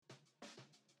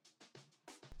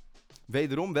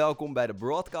Wederom welkom bij de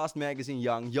Broadcast Magazine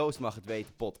Young Joost Mag Het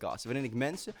Weten podcast. Waarin ik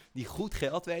mensen die goed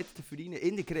geld weten te verdienen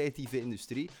in de creatieve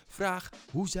industrie vraag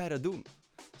hoe zij dat doen.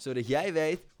 Zodat jij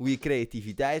weet hoe je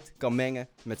creativiteit kan mengen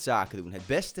met zaken doen. Het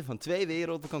beste van twee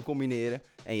werelden kan combineren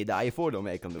en je daar je voordeel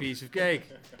mee kan doen. Piece of cake.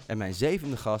 En mijn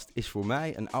zevende gast is voor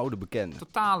mij een oude bekende.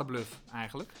 Totale bluff,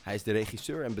 eigenlijk. Hij is de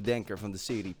regisseur en bedenker van de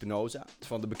serie Penosa.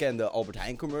 Van de bekende Albert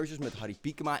Heijn commercials met Harry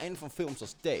Piekema en van films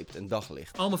als Taped en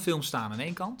Daglicht. Allemaal films staan aan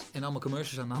één kant en allemaal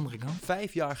commercials aan de andere kant.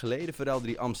 5 jaar geleden verruilde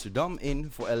hij Amsterdam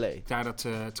in voor LA. Daar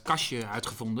het kastje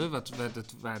uitgevonden,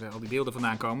 waar al die beelden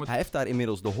vandaan komen. Hij heeft daar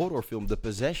inmiddels de horrorfilm The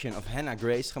Possession of Hannah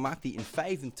Grace gemaakt, die in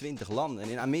 25 landen en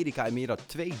in Amerika in meer dan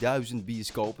 2000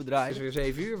 bioscopen draait. Het is weer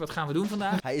 7 uur, wat gaan we doen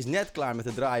vandaag? Hij is net klaar met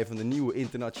het draaien van de nieuwe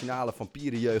internationale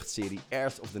vampierenjeugdserie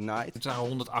Heirs of the Night. Het waren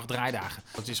 108 draaidagen.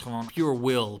 Dat is gewoon pure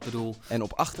will, ik bedoel. En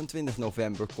op 28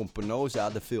 november komt Penosa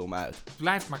de film uit.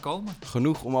 Blijf maar komen.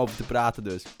 Genoeg om over te praten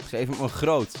dus. Geef hem een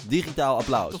groot digitaal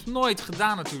applaus. Toch nooit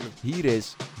gedaan natuurlijk. Hier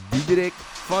is Diederik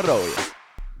van Rooyen.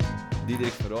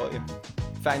 Diederik van Rooyen.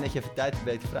 Fijn dat je even tijd hebt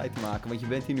weten vrij te maken, want je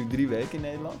bent hier nu 3 weken in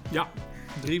Nederland. Ja,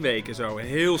 3 weken zo.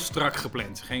 Heel strak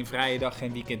gepland. Geen vrije dag,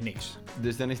 geen weekend, niks.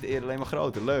 Dus dan is de eer alleen maar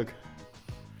groter. Leuk.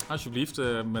 Alsjeblieft,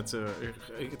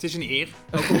 het is een eer.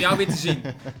 Ook om jou weer te zien.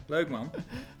 Leuk man.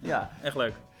 Ja. Echt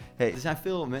leuk. Hey, er zijn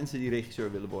veel mensen die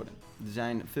regisseur willen worden. Er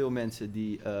zijn veel mensen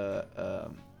die,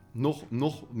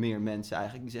 nog meer mensen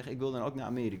eigenlijk, die zeggen ik wil dan ook naar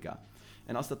Amerika.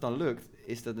 En als dat dan lukt,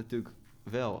 is dat natuurlijk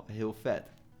wel heel vet.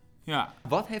 Ja.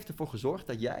 Wat heeft ervoor gezorgd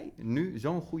dat jij nu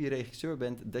zo'n goede regisseur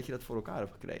bent, dat je dat voor elkaar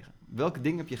hebt gekregen? Welke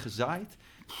dingen heb je gezaaid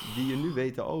die je nu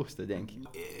weet te oogsten, denk je?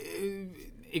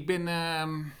 Ik ben...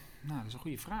 Nou, dat is een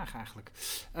goede vraag eigenlijk.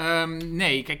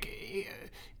 Nee, kijk,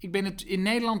 in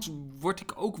Nederland word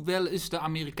ik ook wel eens de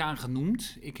Amerikaan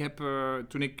genoemd. Ik heb,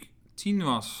 toen ik 10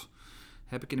 was,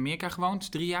 heb ik in Amerika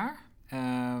gewoond, 3 jaar.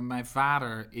 Mijn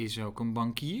vader is ook een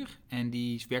bankier en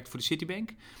die werkt voor de Citibank.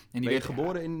 En die ben je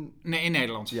geboren in... Nee, in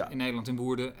Nederland. Ja. In Nederland, in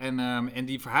Woerden. En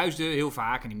die verhuisde heel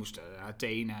vaak en die moest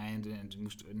Athene en toen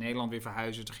moest Nederland weer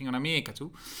verhuizen. Toen gingen we naar Amerika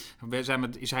toe.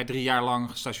 Is hij 3 jaar lang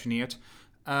gestationeerd.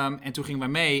 En toen gingen wij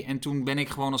mee en toen ben ik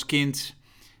gewoon als kind...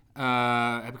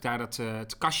 heb ik daar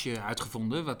het kastje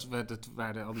uitgevonden,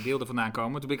 waar al die beelden vandaan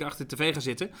komen. Toen ben ik achter de tv gaan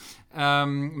zitten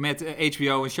met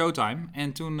HBO en Showtime.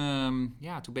 En toen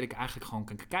ben ik eigenlijk gewoon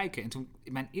gaan kijken. En toen,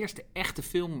 mijn eerste echte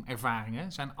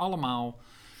filmervaringen zijn allemaal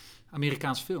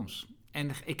Amerikaanse films.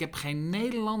 En ik heb geen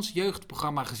Nederlands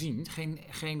jeugdprogramma gezien.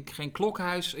 Geen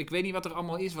Klokhuis. Ik weet niet wat er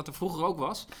allemaal is, wat er vroeger ook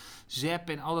was. Zep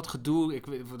en al dat gedoe.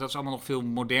 Dat is allemaal nog veel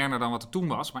moderner dan wat er toen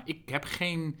was. Maar ik heb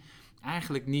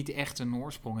eigenlijk niet echt een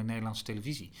oorsprong in Nederlandse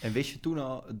televisie. En wist je toen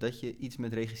al dat je iets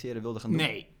met regisseren wilde gaan doen?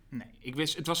 Nee.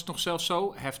 Het was nog zelfs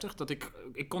zo heftig dat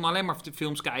ik kon alleen maar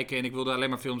films kijken en ik wilde alleen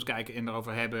maar films kijken en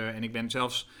erover hebben. En ik ben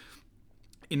zelfs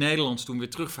in Nederland, toen we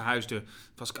weer terug verhuisden,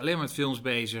 was ik alleen maar met films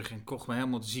bezig en kocht me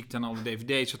helemaal ziek aan al de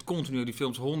dvd's. Zat continu die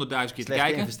films 100.000 keer te kijken.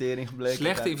 Slechte investering gebleken.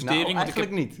 Slechte investering. Nou,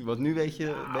 eigenlijk niet, want nu weet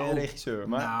je, ben je regisseur.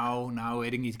 Maar... Nou,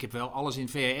 weet ik niet. Ik heb wel alles in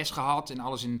VHS gehad en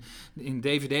alles in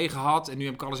DVD gehad. En nu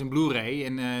heb ik alles in Blu-ray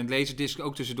en laserdisc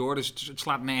ook tussendoor. Dus het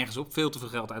slaat nergens op. Veel te veel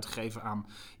geld uitgegeven aan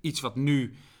iets wat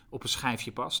nu op een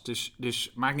schijfje past.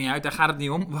 Dus maakt niet uit, daar gaat het niet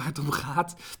om. Waar het om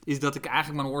gaat, is dat ik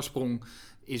eigenlijk mijn oorsprong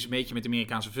is een beetje met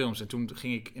Amerikaanse films. En toen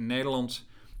ging ik in Nederland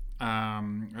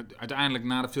uiteindelijk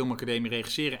na de filmacademie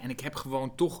regisseren. En ik heb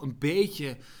gewoon toch een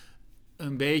beetje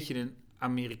een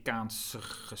Amerikaanse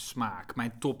smaak.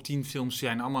 Mijn top 10 films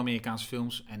zijn allemaal Amerikaanse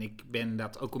films. En ik ben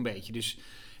dat ook een beetje. Dus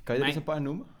kan je er eens een paar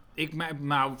noemen?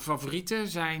 Mijn favorieten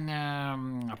zijn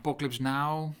Apocalypse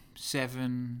Now,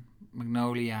 Seven,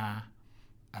 Magnolia.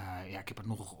 Ik heb er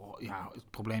nog... Ja, het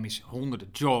probleem is honderden.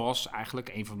 Jaws,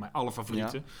 eigenlijk. Een van mijn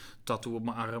allerfavorieten. Ja. Tattoo op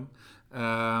mijn arm.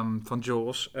 Van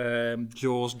Jaws.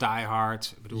 Jaws, Die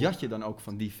Hard. Jat je dan ook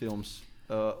van die films?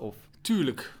 Of...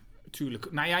 Tuurlijk.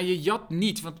 Nou ja, je jat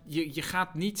niet. Want je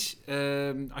gaat niet...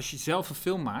 als je zelf een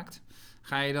film maakt...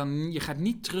 Je gaat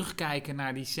niet terugkijken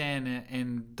naar die scène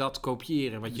en dat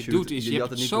kopiëren. Wat je doet is, je hebt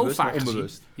het zo vaak gezien.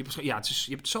 Je hebt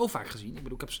het zo vaak gezien. Ik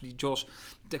bedoel, ik heb die Jaws...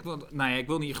 ik wil niet. Op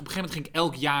een gegeven moment ging ik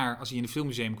elk jaar, als hij in het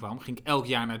filmmuseum kwam, ging ik elk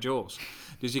jaar naar Jaws.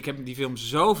 Dus ik heb die film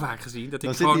zo vaak gezien dat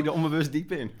dan zit hij er onbewust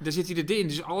diep in. Dan zit hij erin.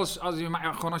 Dus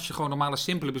als je gewoon normale,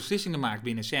 simpele beslissingen maakt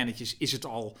binnen scènetjes, is het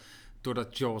al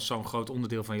doordat Jaws zo'n groot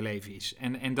onderdeel van je leven is.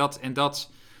 En dat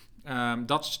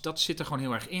zit er gewoon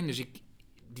heel erg in. Dus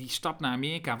die stap naar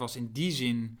Amerika was in die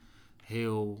zin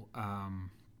heel...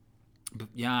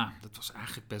 dat was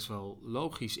eigenlijk best wel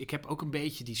logisch. Ik heb ook een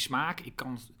beetje die smaak.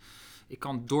 Ik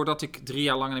kan doordat ik 3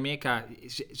 jaar lang in Amerika,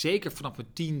 zeker vanaf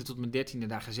mijn 10e tot mijn 13e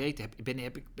daar gezeten heb,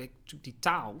 heb ik natuurlijk die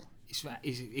taal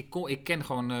ik ken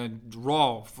gewoon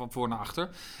Raw van voor naar achter.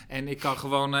 En ik kan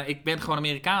gewoon, ik ben gewoon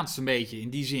Amerikaans een beetje in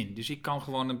die zin. Dus ik kan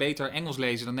gewoon beter Engels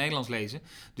lezen dan Nederlands lezen.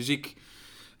 Dus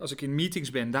als ik in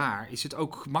meetings ben daar, is het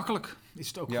ook makkelijk.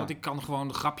 Want ik kan gewoon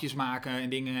de grapjes maken en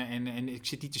dingen. En ik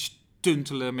zit niet te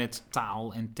stuntelen met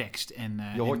taal en tekst.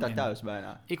 Je hoort daar thuis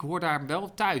bijna. Ik hoor daar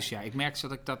wel thuis, ja. Ik merk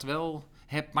dat ik dat wel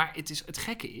heb. Maar het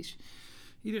gekke is,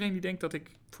 iedereen die denkt dat ik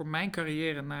voor mijn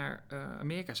carrière naar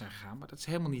Amerika zijn gegaan, maar dat is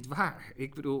helemaal niet waar.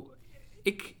 Ik bedoel,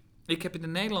 ik heb het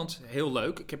in Nederland heel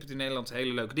leuk. Ik heb het in Nederland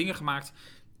hele leuke dingen gemaakt.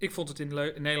 Ik vond het in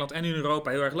Nederland en in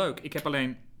Europa heel erg leuk. Ik heb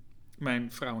alleen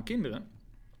mijn vrouw en kinderen,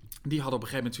 die hadden op een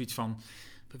gegeven moment zoiets van,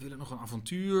 we willen nog een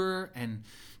avontuur. En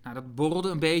nou, dat borrelde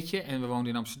een beetje. En we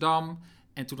woonden in Amsterdam.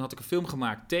 En toen had ik een film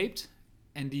gemaakt, Taped.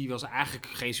 En die was eigenlijk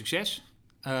geen succes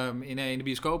in de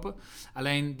bioscopen.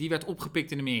 Alleen die werd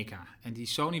opgepikt in Amerika. En die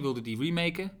Sony wilde die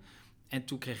remaken. En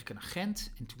toen kreeg ik een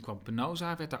agent. En toen kwam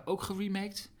Penosa, werd daar ook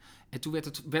geremaked. En toen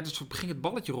ging het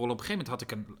balletje rollen. Op een gegeven moment had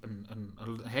ik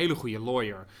een hele goede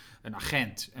lawyer, een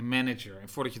agent, een manager. En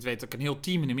voordat je het weet, had ik een heel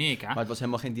team in Amerika. Maar het was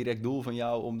helemaal geen direct doel van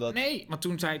jou om dat... Nee, maar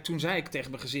toen zei ik tegen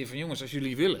mijn gezin van, jongens, als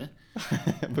jullie willen,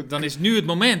 dan is nu het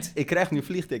moment. Ik krijg nu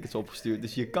vliegtickets opgestuurd,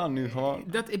 dus je kan nu gewoon...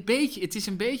 Het is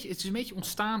een beetje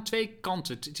ontstaan, twee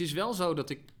kanten. Het is wel zo dat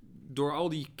ik door al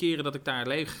die keren dat ik daar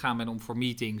leeg gegaan ben om voor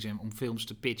meetings en om films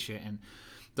te pitchen en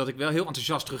dat ik wel heel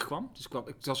enthousiast terugkwam. Dus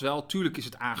het was wel, tuurlijk is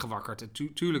het aangewakkerd.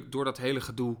 En tuurlijk, door dat hele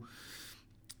gedoe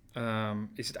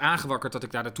is het aangewakkerd dat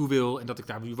ik daar naartoe wil en dat ik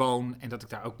daar nu woon en dat ik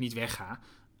daar ook niet wegga.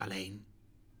 Alleen,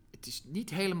 het is niet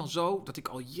helemaal zo dat ik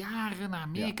al jaren naar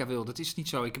Amerika wil. Dat is niet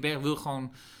zo. Ik wil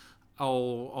gewoon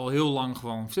al heel lang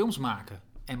gewoon films maken.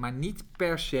 Maar niet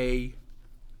per se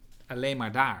alleen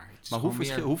maar daar. Maar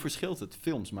hoe verschilt het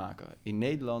films maken in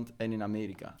Nederland en in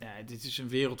Amerika? Ja, dit is een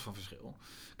wereld van verschil.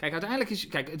 Kijk, uiteindelijk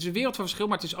het is een wereld van verschil,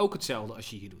 maar het is ook hetzelfde als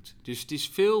je hier doet. Dus het is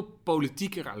veel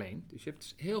politieker alleen. Dus je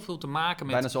hebt heel veel te maken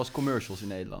met... Bijna zoals commercials in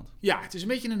Nederland. Ja, het is een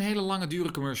beetje een hele lange,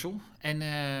 dure commercial.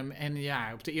 En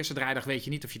ja, op de eerste draaidag weet je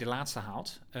niet of je de laatste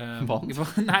haalt.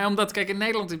 Want? Nou, omdat, kijk,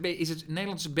 Nederland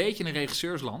is een beetje een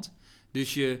regisseursland.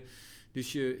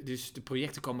 Dus de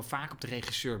projecten komen vaak op de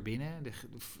regisseur binnen.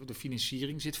 De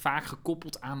financiering zit vaak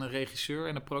gekoppeld aan een regisseur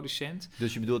en een producent.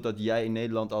 Dus je bedoelt dat jij in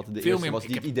Nederland altijd de eerste was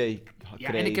die het idee kreeg? Ja,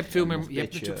 en je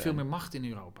hebt natuurlijk veel meer macht in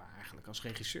Europa eigenlijk als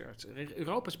regisseur.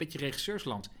 Europa is een beetje een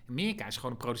regisseursland. Amerika is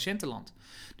gewoon een producentenland.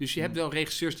 Dus je hebt wel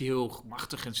regisseurs die heel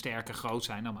machtig en sterk en groot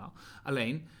zijn allemaal.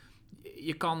 Alleen,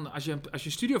 je kan, als je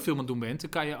een studiofilm aan het doen bent, dan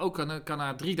kan je ook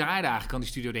na 3 draaidagen kan die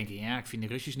studio denken, ja, ik vind de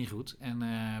Russisch niet goed. En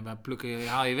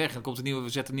haal je weg, dan we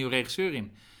zetten een nieuwe regisseur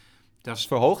in.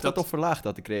 Verhoogt dat of verlaagt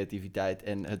dat de creativiteit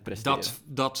en het presteren?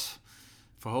 Dat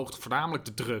verhoogt voornamelijk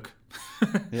de druk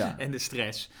en de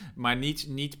stress. Maar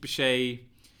niet per se...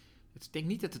 Ik denk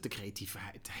niet dat het de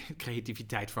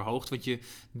creativiteit verhoogt, want je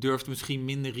durft misschien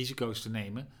minder risico's te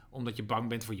nemen, omdat je bang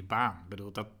bent voor je baan. Ik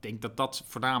bedoel, denk dat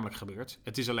voornamelijk gebeurt.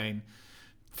 Het is alleen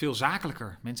veel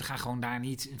zakelijker. Mensen gaan gewoon daar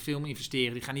niet in film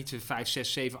investeren. Die gaan niet 5,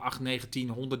 6, 7, 8, 9,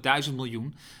 10, 100.000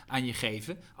 miljoen aan je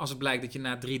geven, als het blijkt dat je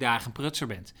na 3 dagen een prutser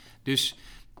bent. Dus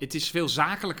het is veel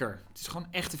zakelijker. Het is gewoon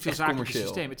echt een veel zakelijker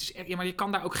systeem. Het is maar je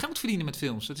kan daar ook geld verdienen met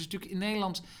films. Dat is natuurlijk in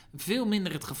Nederland veel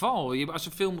minder het geval. Als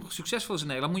een film succesvol is in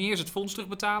Nederland, moet je eerst het fonds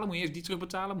terugbetalen, moet je eerst die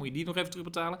terugbetalen, moet je die nog even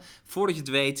terugbetalen. Voordat je het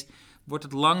weet, wordt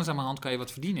het langzamerhand, kan je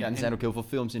wat verdienen. Ja, en er zijn ook heel veel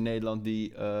films in Nederland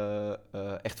die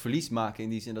echt verlies maken, in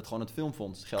die zin dat gewoon het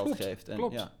filmfonds geld geeft.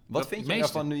 Klopt. Ja. Wat vind je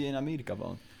ervan nu je in Amerika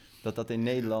woont? Dat in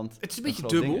Nederland het is een beetje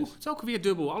dubbel. Het is ook weer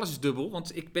dubbel. Alles is dubbel.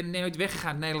 Want ik ben nooit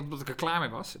weggegaan in Nederland omdat ik er klaar mee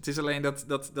was. Het is alleen dat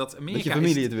Amerika... Dat je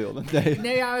familie het wilde.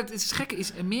 Nee, ja, het is gekke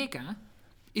is, Amerika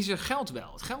is er geld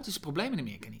wel. Het geld is het probleem in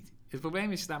Amerika niet. Het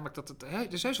probleem is namelijk dat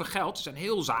er is heus wel geld. Ze zijn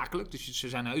heel zakelijk. Dus ze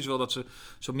zijn heus wel dat ze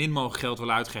zo min mogelijk geld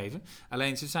willen uitgeven.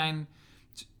 Alleen ze zijn...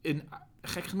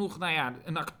 gek genoeg,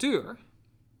 een acteur,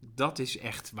 dat is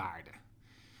echt waarde.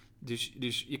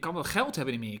 Dus je kan wel geld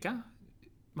hebben in Amerika,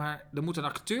 maar er moet een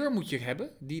acteur hebben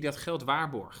die dat geld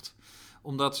waarborgt.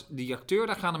 Omdat die acteur,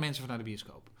 daar gaan de mensen van naar de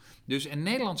bioscoop. Dus in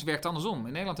Nederland werkt het andersom.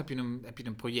 In Nederland heb je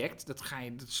een project, dat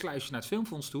sluis je naar het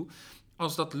filmfonds toe.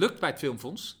 Als dat lukt bij het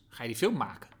filmfonds, ga je die film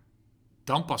maken.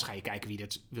 Dan pas ga je kijken wie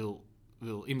dat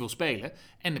wil spelen.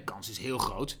 En de kans is heel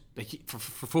groot dat je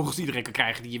vervolgens iedereen kan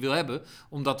krijgen die je wil hebben,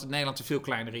 omdat Nederland een veel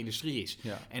kleinere industrie is.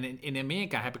 Ja. En in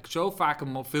Amerika heb ik zo vaak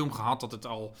een film gehad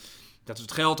dat we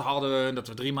het geld hadden, dat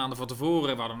we 3 maanden van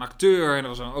tevoren, we hadden een acteur, en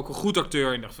dat was ook een goed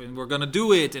acteur, en dacht we're gonna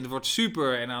do it, en het wordt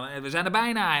super, en we zijn er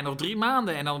bijna, en nog 3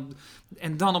 maanden,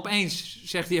 en dan opeens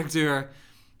zegt die acteur,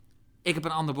 ik heb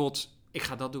een ander bod, ik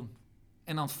ga dat doen.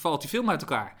 En dan valt die film uit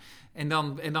elkaar. En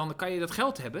dan kan je dat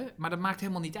geld hebben, maar dat maakt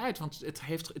helemaal niet uit. Want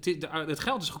het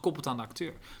geld is gekoppeld aan de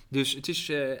acteur. Dus het is,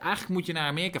 eigenlijk moet je naar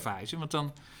Amerika verhuizen. Want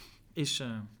dan is...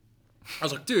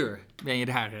 als acteur ben je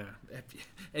daar...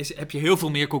 heb je heel veel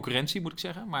meer concurrentie, moet ik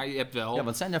zeggen. Maar je hebt wel... Ja,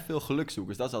 want zijn daar veel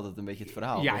gelukzoekers? Dat is altijd een beetje het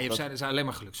verhaal. Ja, er zijn alleen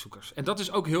maar gelukzoekers. En dat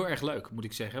is ook heel erg leuk, moet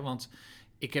ik zeggen. Want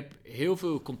ik heb heel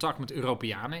veel contact met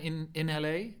Europeanen in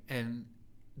L.A. En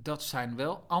dat zijn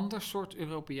wel ander soort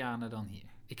Europeanen dan hier.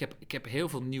 Ik heb heel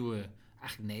veel nieuwe,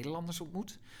 eigenlijk Nederlanders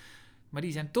ontmoet. Maar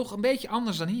die zijn toch een beetje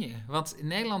anders dan hier. Want in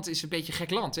Nederland is een beetje een gek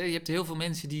land. Hè? Je hebt heel veel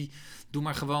mensen die...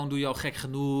 Doe je al gek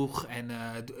genoeg. En,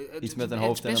 iets met een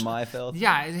hoofd en een maaiveld.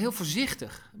 Ja, heel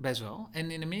voorzichtig best wel.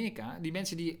 En in Amerika, die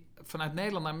mensen die vanuit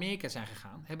Nederland naar Amerika zijn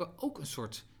gegaan... hebben ook een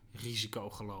soort risico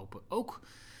gelopen. Ook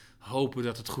hopen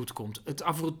dat het goed komt. Het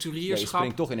avonturierschap... Ja, je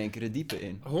springt toch in één keer de diepe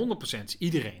in. 100%,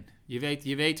 iedereen.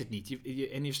 Je weet het niet.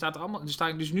 En je staat allemaal...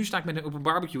 Dus nu sta ik op een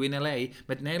barbecue in L.A.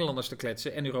 met Nederlanders te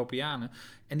kletsen en Europeanen.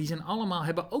 En die zijn allemaal...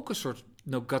 hebben ook een soort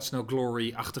no guts, no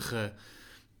glory-achtige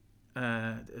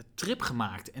trip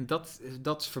gemaakt. En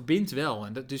dat verbindt wel.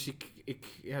 En dus het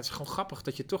is gewoon grappig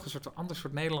dat je toch een ander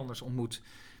soort Nederlanders ontmoet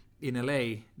in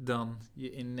L.A. dan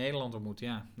je in Nederland ontmoet.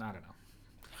 Ja, nou,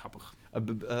 grappig.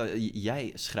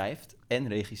 Jij schrijft en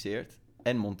regisseert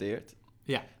en monteert.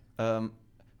 Ja.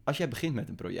 Als jij begint met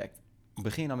een project,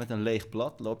 begin je dan met een leeg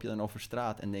blad, loop je dan over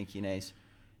straat en denk je ineens...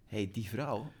 Hé, die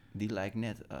vrouw, die lijkt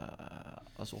net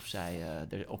alsof zij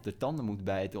er op de tanden moet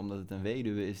bijten... omdat het een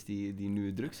weduwe is die nu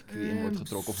het drugscircuit in wordt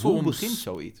getrokken. Of hoe begint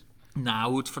zoiets? Nou,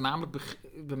 hoe het voornamelijk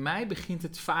bij mij begint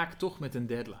het vaak toch met een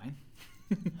deadline.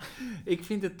 Ik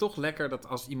vind het toch lekker dat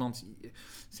als iemand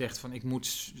zegt van ik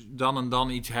moet dan en dan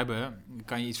iets hebben,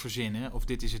 kan je iets verzinnen. Of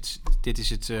dit is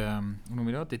het hoe noem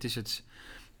je dat? Dit is het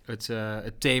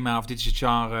thema of dit is het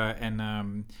genre.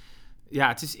 En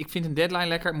ik vind een deadline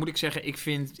lekker. Moet ik zeggen,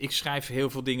 ik schrijf heel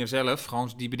veel dingen zelf.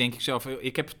 Gewoon, die bedenk ik zelf.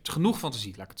 Ik heb genoeg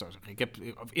fantasie, laat ik het zo zeggen. Ik heb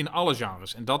in alle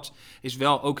genres. En dat is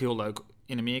wel ook heel leuk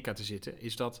in Amerika te zitten.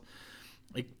 Is dat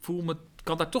ik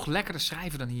kan daar toch lekkerder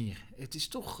schrijven dan hier. Het is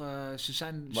toch... Waar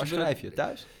schrijf je?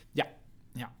 Thuis?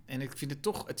 Ja. En ik vind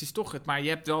het maar je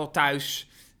hebt wel thuis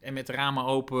en met de ramen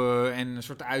open en een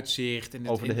soort uitzicht. En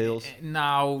over de hills?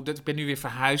 Ik ben nu weer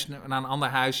verhuisd naar een ander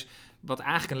huis, wat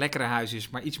eigenlijk een lekkerder huis is,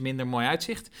 maar iets minder mooi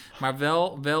uitzicht. Maar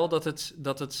wel dat het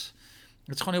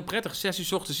is gewoon heel prettig. 6 uur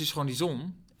 's ochtends is gewoon die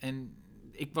zon. En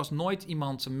ik was nooit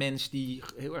een mens die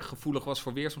heel erg gevoelig was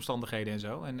voor weersomstandigheden en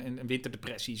zo. En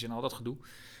winterdepressies en al dat gedoe.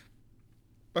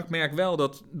 Maar ik merk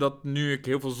wel dat nu ik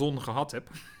heel veel zon gehad heb,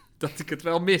 dat ik het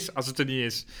wel mis als het er niet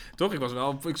is. Toch?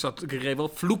 Ik reed wel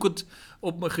vloekend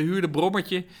op mijn gehuurde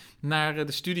brommertje naar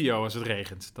de studio als het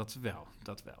regent. Dat wel.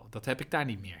 Dat heb ik daar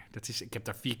niet meer. Ik heb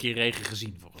daar 4 keer regen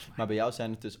gezien, volgens mij. Maar bij jou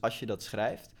zijn het dus, als je dat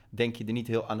schrijft, denk je er niet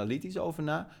heel analytisch over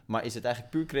na, maar is het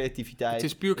eigenlijk puur creativiteit? Het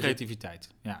is puur creativiteit.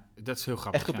 Ja, dat is heel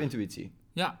grappig. Echt op intuïtie?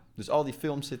 Ja. Dus al die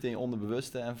films zitten in je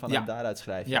onderbewuste en vanuit daaruit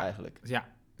schrijf je eigenlijk?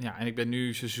 Ja, en ik ben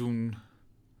nu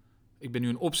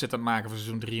een opzet aan het maken voor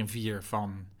seizoen 3 en 4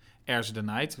 van Airs the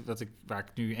Night, waar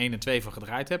ik nu 1 en 2 van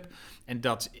gedraaid heb. En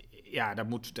daar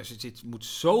moet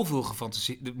zoveel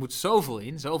fantasie, er moet zoveel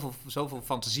in, zoveel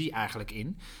fantasie eigenlijk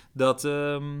in, dat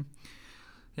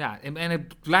en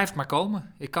het blijft maar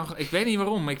komen. Ik weet niet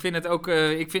waarom, maar ik vind het ook,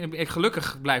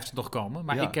 gelukkig blijft het nog komen,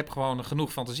 maar ik heb gewoon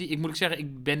genoeg fantasie.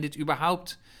 Ik ben dit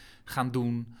überhaupt gaan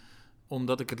doen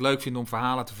omdat ik het leuk vind om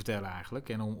verhalen te vertellen eigenlijk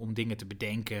en om dingen te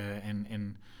bedenken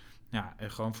en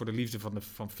gewoon voor de liefde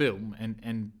van film.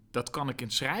 En dat kan ik in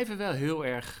het schrijven wel heel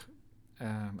erg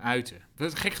uiten.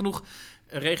 Gek genoeg,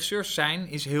 regisseurs zijn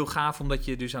is heel gaaf, omdat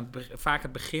je dus vaak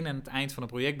het begin en het eind van een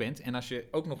project bent. En als je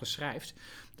ook nog eens schrijft,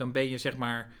 dan ben je zeg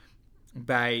maar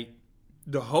bij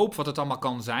de hoop wat het allemaal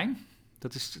kan zijn.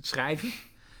 Dat is het schrijven.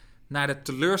 Naar de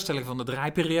teleurstelling van de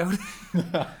draaiperiode.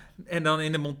 En dan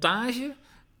in de montage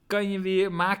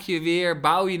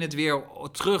bouw je het weer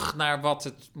terug naar wat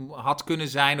het had kunnen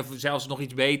zijn, of zelfs nog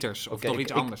iets beters, of nog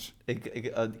iets anders.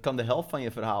 Ik kan de helft van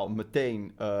je verhaal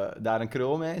meteen daar een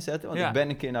krul mee zetten, want ik ben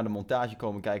een keer naar de montage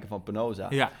komen kijken van Penosa.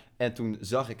 Ja. En toen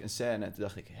zag ik een scène en toen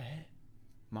dacht ik,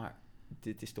 maar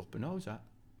dit is toch Penosa?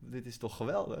 Dit is toch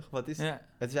geweldig? Wat is het? En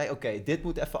toen zei oké, dit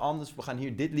moet even anders. We gaan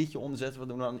hier dit liedje onderzetten. We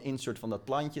doen dan een insert van dat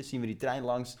plantje. Zien we die trein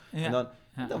langs. Ja.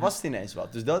 En dan was het ineens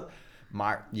wat. Dus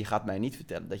maar je gaat mij niet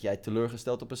vertellen dat jij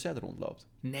teleurgesteld op een set rondloopt.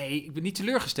 Nee, ik ben niet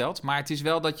teleurgesteld. Maar het is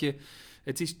wel dat je...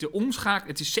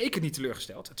 Het is zeker niet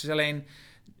teleurgesteld. Het is alleen...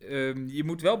 je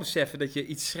moet wel beseffen dat je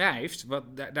iets schrijft.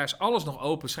 Daar is alles nog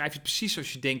open. Schrijf je het precies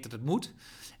zoals je denkt dat het moet.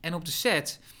 En op de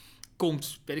set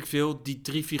komt, weet ik veel, die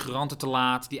 3 figuranten te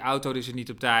laat. Die auto is er niet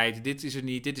op tijd. Dit is er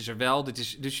niet, dit is er wel.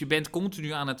 Dus je bent continu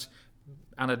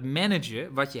aan aan het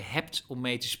managen wat je hebt om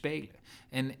mee te spelen.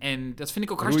 En dat vind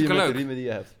ik ook Roeien hartstikke met leuk. de riemen die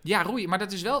je hebt. Ja, roeien. Maar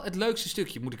dat is wel het leukste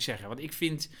stukje, moet ik zeggen. Want ik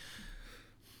vind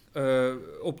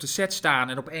op de set staan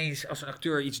en opeens als een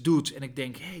acteur iets doet en ik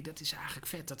denk, hé, dat is eigenlijk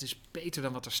vet. Dat is beter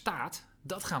dan wat er staat.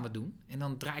 Dat gaan we doen. En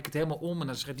dan draai ik het helemaal om en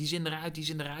dan zeg ik, die zin eruit, die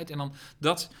zin eruit. En dan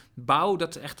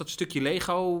dat stukje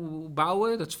Lego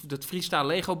bouwen, dat freestyle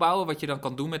Lego bouwen, wat je dan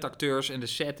kan doen met acteurs en de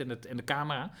set en de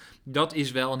camera. Dat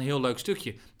is wel een heel leuk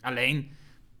stukje. Alleen,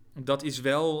 dat is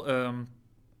wel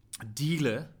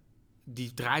dealen,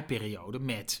 die draaiperiode,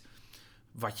 met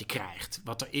wat je krijgt,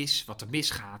 wat er is, wat er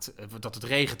misgaat, dat het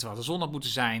regent terwijl de zon had moeten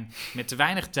zijn, met te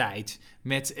weinig tijd,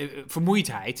 met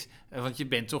vermoeidheid, want je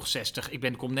bent toch 60.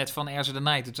 Ik kom net van Airs of the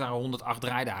Night, het waren 108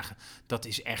 draaidagen. Dat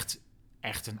is echt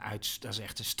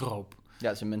een stroop. Ja,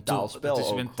 het is een mentaal spel. Het is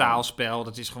een mentaal spel,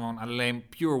 dat is gewoon alleen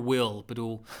pure will. Ik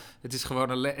bedoel, het is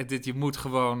gewoon, je moet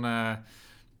gewoon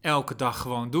elke dag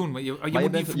gewoon doen. Maar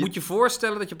je moet je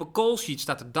voorstellen dat je op een call sheet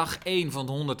staat de dag 1 van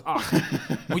de 108.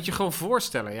 Moet je gewoon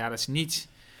voorstellen. Ja, dat is niet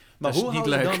Maar dat hoe is niet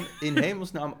hou je leuk. dan in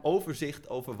hemelsnaam overzicht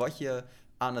over wat je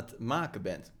aan het maken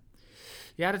bent?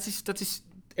 Ja, dat is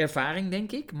ervaring,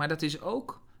 denk ik. Maar dat is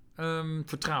ook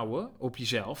vertrouwen op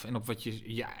jezelf en op wat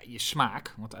je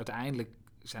smaak. Want uiteindelijk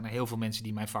zijn er heel veel mensen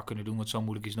die mijn vak kunnen doen, want zo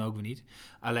moeilijk is het ook weer niet.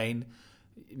 Alleen,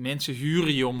 mensen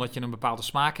huren je omdat je een bepaalde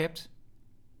smaak hebt.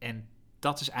 En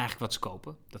dat is eigenlijk wat ze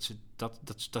kopen.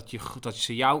 Dat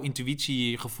ze jouw intuïtie,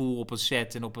 je gevoel op een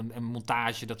set en op een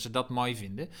montage, dat ze dat mooi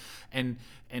vinden.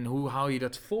 En hoe hou je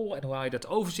dat vol en hoe hou je dat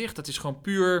overzicht? Dat is gewoon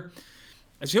puur.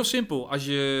 Het is heel simpel.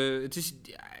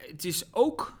 Het is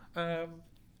ook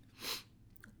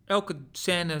elke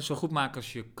scène zo goed maken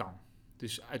als je kan.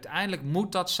 Dus uiteindelijk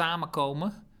moet dat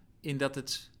samenkomen in dat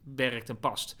het werkt en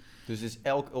past. Dus het is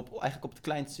eigenlijk op het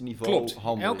kleinste niveau Klopt.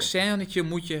 handelen. Elk scènetje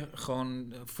moet je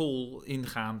gewoon vol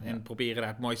ingaan en proberen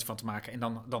daar het mooiste van te maken. En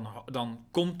dan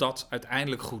komt dat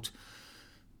uiteindelijk goed.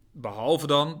 Behalve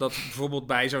dan dat bijvoorbeeld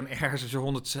bij zo'n ergens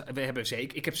 100...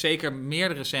 Ik heb zeker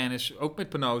meerdere scènes, ook met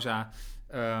Penosa.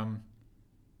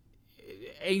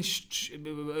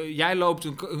 Jij loopt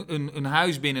een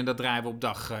huis binnen, dat draaien we op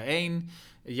dag 1.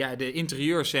 De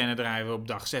interieurscène draaien we op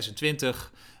dag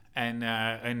 26.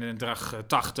 En dag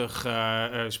 80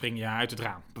 spring je uit het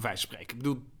raam, bij wijze van spreken. Ik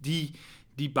bedoel,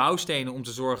 die bouwstenen om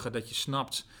te zorgen dat je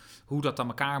snapt hoe dat aan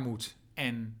elkaar moet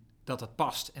en dat het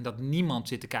past. En dat niemand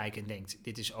zit te kijken en denkt,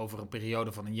 dit is over een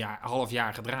periode van half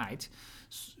jaar gedraaid.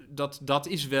 Dat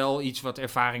is wel iets wat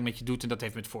ervaring met je doet en dat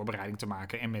heeft met voorbereiding te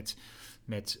maken en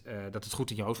met dat het goed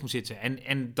in je hoofd moet zitten.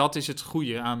 En dat is het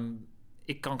goede aan.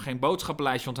 Ik kan geen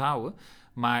boodschappenlijstje onthouden,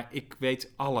 maar ik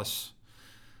weet alles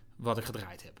wat ik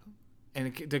gedraaid heb. En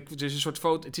het is een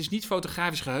soort het is niet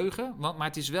fotografisch geheugen, maar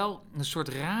het is wel een soort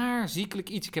raar, ziekelijk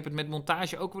iets. Ik heb het met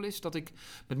montage ook wel eens, dat ik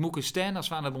met Moek en Stan, als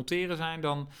we aan het monteren zijn,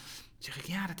 dan zeg ik,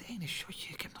 ja, dat ene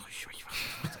shotje, ik heb nog een shotje,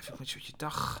 wacht even, een shotje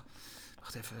dag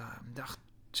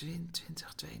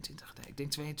 20, 22, nee, ik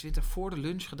denk 22 voor de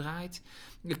lunch gedraaid.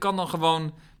 Ik kan dan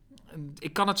gewoon,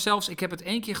 ik heb het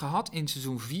 1 keer gehad, in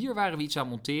seizoen 4 waren we iets aan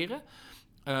het monteren.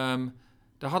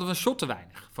 Daar hadden we een shot te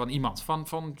weinig van iemand.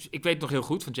 Ik weet het nog heel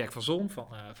goed, van Jack van Zon,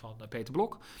 van Peter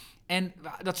Blok. En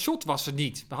dat shot was er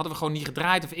niet. We hadden we gewoon niet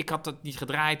gedraaid, of ik had het niet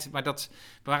gedraaid, maar we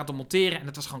waren het te monteren en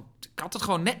ik had het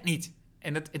gewoon net niet.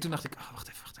 En toen dacht ik, wacht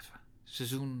even.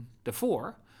 Seizoen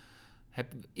daarvoor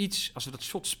heb iets, als we dat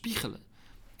shot spiegelen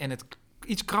en het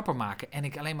iets krapper maken en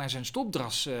ik alleen maar zijn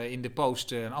stopdras in de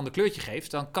post een ander kleurtje geef,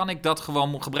 dan kan ik dat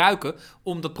gewoon gebruiken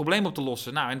om dat probleem op te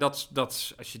lossen. Nou, en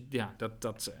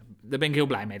daar ben ik heel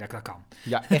blij mee dat ik dat kan.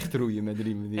 Ja, echt roeien met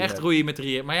riemen. Echt roeien met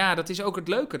riemen. Maar ja, dat is ook het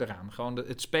leuke eraan. Gewoon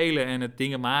het spelen en het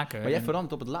dingen maken. Maar jij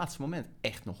verandert op het laatste moment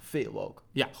echt nog veel ook.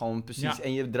 Ja. Gewoon precies. Ja.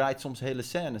 En je draait soms hele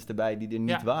scènes erbij die er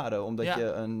niet waren, omdat je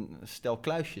een stel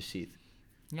kluisjes ziet.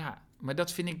 Ja, maar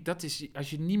dat vind ik, dat is, als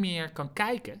je niet meer kan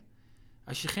kijken,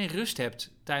 als je geen rust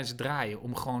hebt tijdens het draaien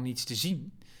om gewoon iets te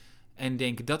zien en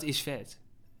denken, dat is vet,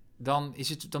 dan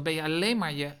ben je alleen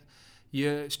maar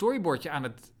je storyboardje aan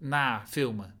het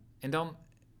nafilmen. En dan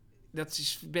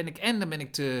ben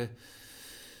ik te,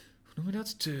 hoe noem je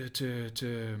dat?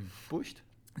 Te Pushed?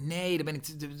 Nee,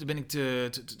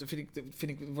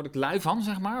 word ik lui van,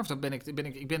 zeg maar. Of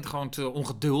ik ben gewoon te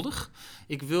ongeduldig.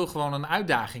 Ik wil gewoon een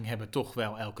uitdaging hebben, toch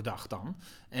wel elke dag dan.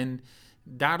 En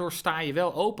daardoor sta je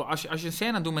wel open. Als je een scène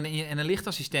aan het doen bent en een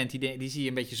lichtassistent, die zie je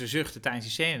een beetje zo zuchten tijdens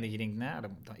die scène, dat je denkt, nou,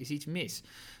 dan is iets mis.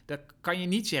 Dan kan je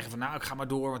niet zeggen van, nou, ik ga maar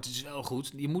door, want het is wel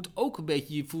goed. Je moet ook een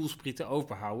beetje je voelsprieten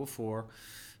overhouden voor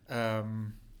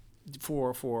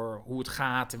voor hoe het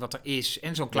gaat en wat er is.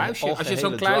 En zo'n kluisje. Ja, Als je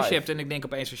zo'n kluisje drive. hebt en ik denk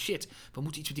opeens van shit, we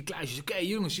moeten iets met die kluisjes. Oké,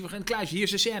 jongens, we gaan een kluisje. Hier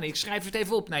is de scène. Ik schrijf het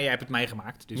even op. Nou, jij hebt het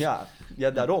meegemaakt. Dus. Ja,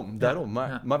 daarom. Maar,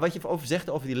 Ja. maar wat je over zegt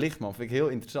over die lichtman vind ik heel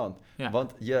interessant. Ja.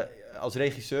 Want je als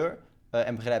regisseur,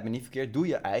 en begrijp me niet verkeerd, doe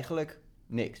je eigenlijk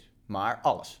niks. Maar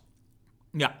alles.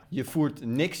 Ja, Je voert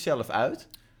niks zelf uit.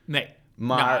 nee.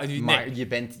 Maar, Nou, maar nee.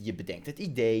 je bedenkt het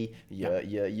idee.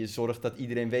 Je zorgt dat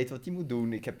iedereen weet wat hij moet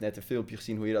doen. Ik heb net een filmpje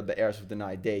gezien hoe je dat bij Airs of the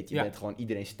Night deed. Je bent gewoon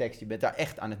iedereen's tekst. Je bent daar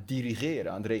echt aan het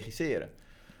dirigeren, aan het regisseren.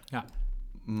 Ja.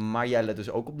 Maar jij let dus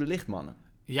ook op de lichtmannen.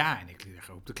 Ja, en ik leg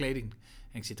ook op de kleding.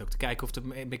 En ik zit ook te kijken of de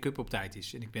make-up op tijd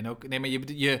is. En ik ben ook... Nee, maar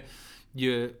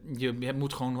je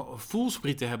moet gewoon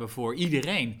voelsprieten hebben voor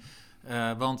iedereen.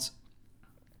 Want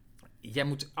jij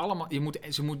moet allemaal...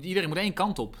 iedereen moet één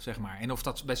kant op, zeg maar. En of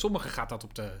dat, bij sommigen gaat dat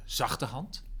op de zachte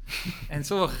hand. En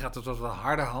sommigen gaat dat op de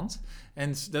harde hand. En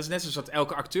dat is net zoals dat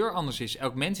elke acteur anders is.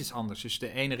 Elk mens is anders. Dus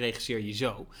de ene regisseer je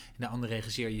zo. En de andere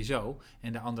regisseer je zo.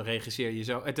 En de andere regisseer je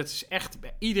zo. Dat is echt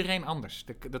bij iedereen anders.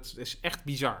 Dat is echt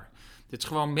bizar. Het is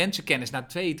gewoon mensenkennis. Na 2-3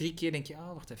 keer denk je...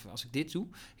 Oh, wacht even. Als ik dit doe...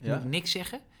 Ik moet niks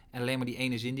zeggen. En alleen maar die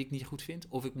ene zin die ik niet goed vind.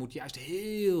 Of ik moet juist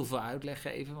heel veel uitleg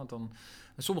geven. Want dan...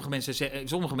 Sommige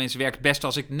mensen werken het best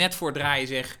als ik net voor het draaien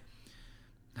zeg...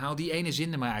 Haal die ene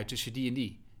zin er maar uit tussen die en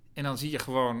die. En dan zie je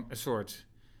gewoon een soort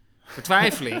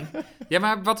vertwijfeling. Ja,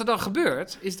 maar wat er dan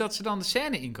gebeurt, is dat ze dan de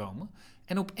scène inkomen...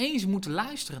 en opeens moeten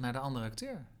luisteren naar de andere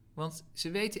acteur. Want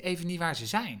ze weten even niet waar ze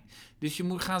zijn. Dus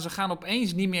ze gaan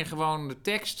opeens niet meer gewoon de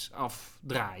tekst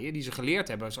afdraaien... die ze geleerd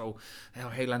hebben. Zo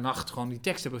hele nacht gewoon die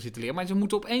tekst hebben zitten leren. Maar ze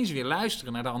moeten opeens weer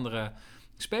luisteren naar de andere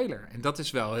speler. En dat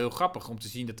is wel heel grappig om te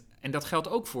zien. En dat geldt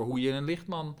ook voor hoe je een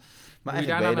lichtman... Maar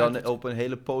eigenlijk ben je dan op een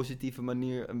hele positieve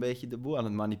manier een beetje de boel aan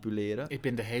het manipuleren. Ik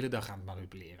ben de hele dag aan het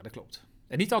manipuleren, dat klopt.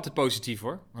 En niet altijd positief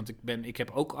hoor. Want ik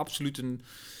heb ook absoluut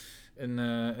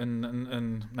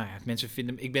mensen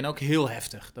vinden... Ik ben ook heel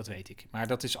heftig, dat weet ik. Maar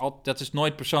dat is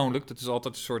nooit persoonlijk. Dat is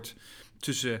altijd een soort...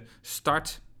 Tussen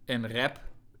start en rap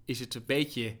is het een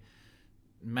beetje...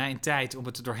 mijn tijd om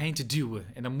het er doorheen te duwen.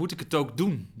 En dan moet ik het ook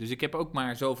doen. Dus ik heb ook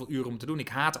maar zoveel uren om te doen. Ik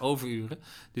haat overuren.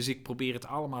 Dus ik probeer het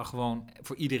allemaal gewoon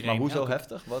voor iedereen. Maar hoezo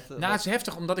heftig? Het is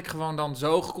heftig omdat ik gewoon dan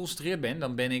zo geconcentreerd ben.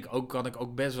 Dan kan ik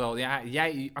ook best wel...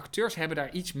 Ja, acteurs hebben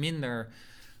daar iets minder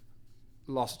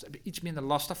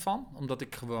last van. Omdat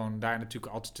ik gewoon daar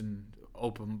natuurlijk altijd een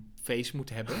open face moet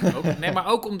hebben. Ook. Nee, maar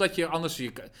ook omdat je anders...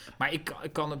 Maar ik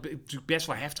kan natuurlijk best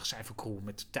wel heftig zijn voor crew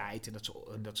met de tijd. En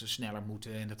dat ze sneller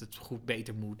moeten en dat het goed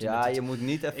beter moet. Ja, je moet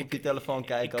niet even op je telefoon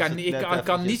kijken. Ik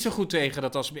kan niet zo goed tegen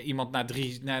dat als iemand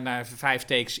na 5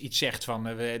 takes iets zegt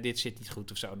van... dit zit niet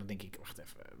goed of zo. Dan denk ik, wacht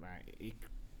even. Maar ik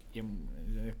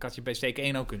had je bij steek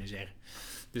 1 ook kunnen zeggen.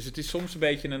 Dus het is soms een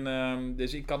beetje een...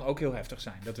 dus ik kan ook heel heftig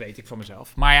zijn. Dat weet ik van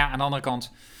mezelf. Maar ja, aan de andere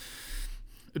kant...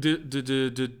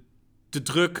 De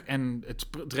druk en het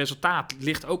resultaat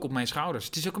ligt ook op mijn schouders.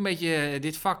 Het is ook een beetje...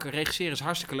 Dit vak, regisseren is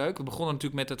hartstikke leuk. We begonnen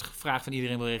natuurlijk met het vraag van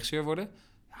iedereen wil regisseur worden.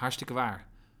 Hartstikke waar.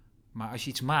 Maar als je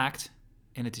iets maakt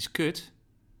en het is kut...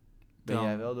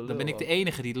 Dan ben ik de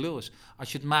enige die de lul is.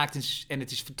 Als je het maakt en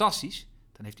het is fantastisch...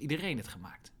 dan heeft iedereen het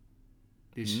gemaakt.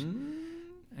 Dus...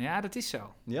 Ja, dat is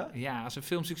zo. Ja, als een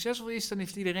film succesvol is, dan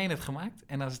heeft iedereen het gemaakt.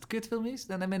 En als het kutfilm is,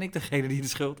 dan ben ik degene die de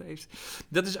schuld heeft.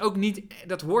 Dat is ook niet...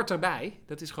 Dat hoort erbij.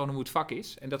 Dat is gewoon hoe het vak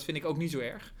is. En dat vind ik ook niet zo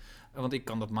erg. Want ik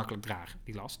kan dat makkelijk dragen,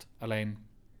 die last. Alleen,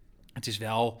 het is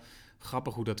wel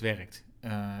grappig hoe dat werkt.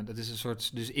 Dat is een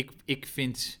soort... Dus ik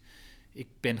vind... Ik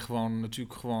ben gewoon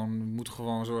natuurlijk moet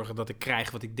gewoon zorgen dat ik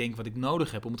krijg wat ik denk, wat ik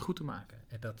nodig heb om het goed te maken.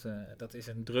 En dat is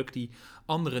een druk die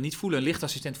anderen niet voelen. Een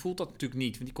lichtassistent voelt dat natuurlijk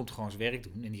niet, want die komt gewoon zijn werk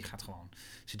doen en die gaat gewoon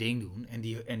zijn ding doen.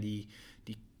 En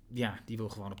die wil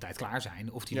gewoon op tijd klaar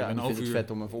zijn. Of die wil een overuur. Het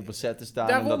vet om even op een set te staan.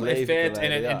 Daarom, en dat leven vet te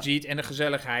leiden, en de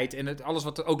gezelligheid en alles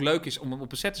wat ook leuk is om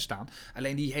op een set te staan.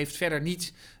 Alleen die heeft verder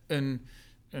niet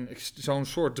zo'n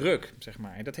soort druk, zeg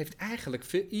maar. En dat heeft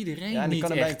eigenlijk iedereen niet echt. En ik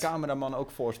kan er bij een cameraman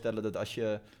ook voorstellen dat als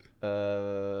je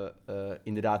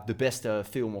inderdaad de beste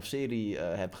film of serie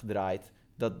hebt gedraaid,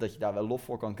 dat je daar wel lof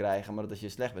voor kan krijgen. Maar dat als je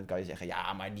slecht bent, kan je zeggen,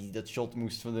 ja, maar dat shot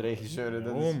moest van de regisseur.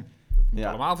 Dat moet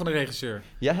allemaal van de regisseur.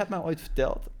 Jij hebt mij ooit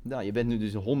verteld, nou, je bent nu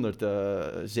dus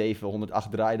 107,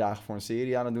 108 draaidagen voor een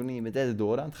serie aan het doen en je bent er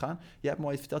door aan het gaan. Jij hebt me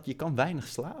ooit verteld, je kan weinig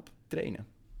slaap trainen.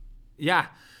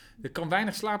 Ja, je kan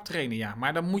weinig slaap trainen, ja.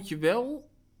 Maar dan moet je wel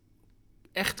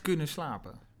echt kunnen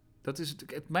slapen. Dat is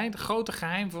mijn grote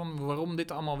geheim van waarom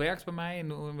dit allemaal werkt bij mij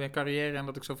in mijn carrière en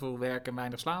dat ik zoveel werk en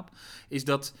weinig slaap, is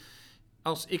dat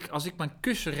als ik mijn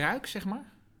kussen ruik, zeg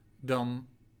maar, dan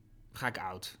ga ik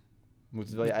oud. Moet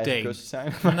het wel je eigen Meteen. kussen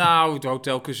zijn? Nou, het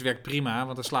hotelkussen werkt prima,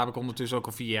 want daar slaap ik ondertussen ook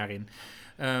al 4 jaar in.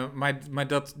 Maar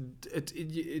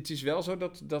het is wel zo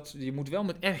dat je moet wel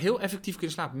heel effectief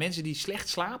kunnen slapen. Mensen die slecht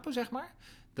slapen, zeg maar,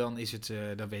 dan is het,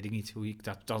 dan weet ik niet hoe ik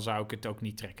dat, dan zou ik het ook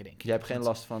niet trekken, denk ik. Jij hebt geen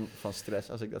last van stress,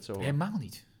 als ik dat zo hoor. Helemaal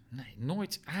niet. Nee,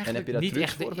 nooit. Eigenlijk En heb je daar niet trucs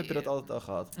echt. voor of heb je dat altijd al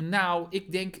gehad? Nou,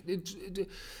 ik denk... in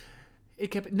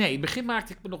het begin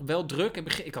maakte ik me nog wel druk.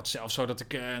 Ik had zelfs zo dat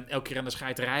ik elke keer aan de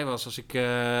scheiterij was als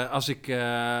ik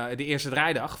de eerste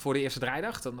draaidag, voor de eerste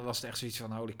draaidag, dan was het echt zoiets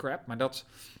van holy crap. Maar dat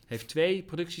heeft 2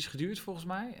 producties geduurd volgens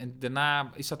mij. En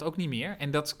daarna is dat ook niet meer.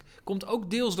 En dat komt ook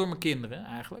deels door mijn kinderen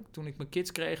eigenlijk. Toen ik mijn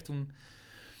kids kreeg,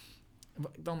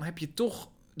 dan heb je toch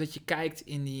dat je kijkt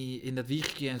in dat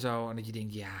wiegje en zo. En dat je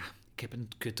denkt, ja, ik heb een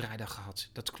kutdraaidag gehad.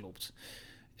 Dat klopt.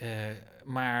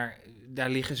 Maar daar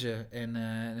liggen ze en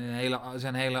er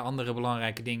zijn hele andere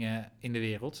belangrijke dingen in de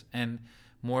wereld. En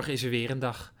morgen is er weer een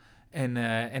dag.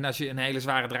 En als je een hele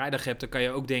zware draaidag hebt, dan kan je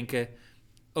ook denken,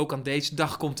 ook aan deze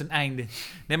dag komt een einde.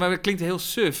 Nee, maar het klinkt heel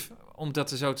suf om dat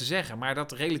zo te zeggen, maar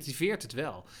dat relativeert het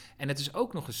wel. En het is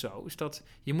ook nog eens zo, is dat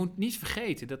je moet niet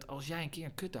vergeten dat als jij een keer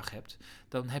een kutdag hebt,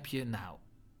 dan heb je,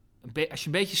 als je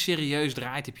een beetje serieus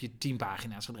draait, heb je 10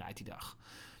 pagina's gedraaid die dag.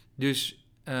 Dus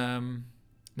dan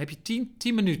heb je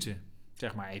 10 minuten,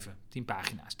 zeg maar even, 10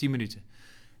 pagina's, 10 minuten.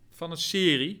 Van een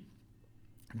serie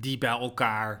die bij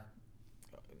elkaar,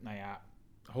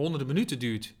 honderden minuten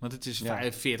duurt. Want het is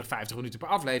 40, 50 minuten per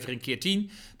aflevering, keer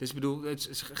 10. Dus ik bedoel,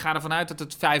 ga ervan uit dat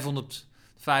het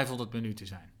 500 minuten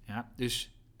zijn. Ja?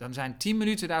 Dus dan zijn 10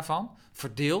 minuten daarvan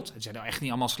verdeeld. Het zijn nou echt niet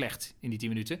allemaal slecht in die 10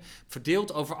 minuten.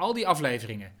 Verdeeld over al die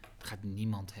afleveringen. Dat gaat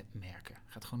niemand merken.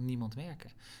 Gaat gewoon niemand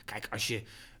merken. Kijk, als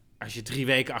je 3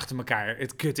 weken achter elkaar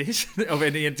het kut is, of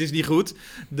het is niet goed,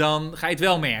 dan ga je het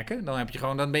wel merken.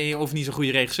 Dan ben je of niet zo'n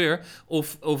goede regisseur,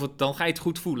 of dan ga je het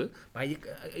goed voelen. Maar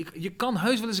je kan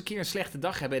heus wel eens een keer een slechte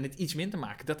dag hebben en het iets minder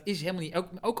maken. Dat is helemaal niet.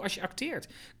 Ook als je acteert,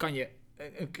 kan je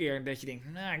een keer dat je denkt,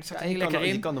 ik zat er heel lekker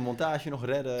in. Je kan de montage nog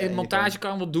redden. En montage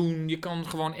kan wat doen. Je kan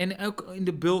gewoon, en ook in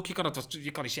de bulk, je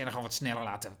kan die scène gewoon wat sneller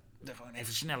laten. Gewoon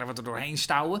even sneller wat er doorheen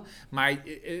stouwen. Maar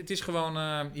het is gewoon,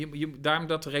 daarom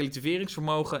dat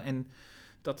relativeringsvermogen. En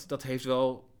dat heeft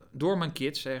wel, door mijn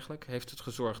kids eigenlijk, heeft het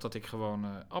gezorgd dat ik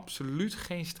gewoon absoluut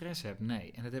geen stress heb.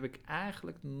 Nee, en dat heb ik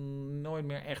eigenlijk nooit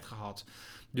meer echt gehad.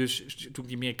 Dus toen ik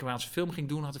die Amerikaanse film ging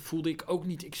doen, voelde ik ook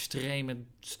niet extreme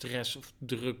stress of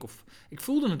druk. Ik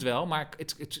voelde het wel, maar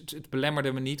het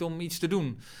belemmerde me niet om iets te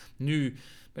doen. Nu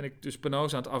ben ik dus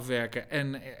Penosa aan het afwerken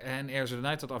en Airs of the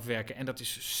Night aan het afwerken. En dat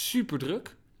is super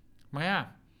druk. Maar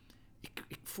ja,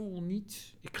 ik voel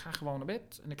niet. Ik ga gewoon naar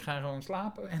bed en ik ga gewoon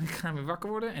slapen en ik ga weer wakker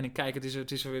worden. En ik kijk,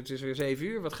 het is weer 7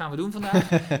 uur. Wat gaan we doen vandaag?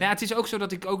 Het is ook zo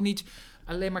dat ik ook niet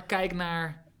alleen maar kijk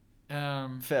naar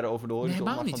ver over de horizon,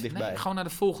 helemaal maar niet. van dichtbij. Nee, gewoon naar de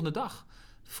volgende dag.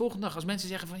 De volgende dag, als mensen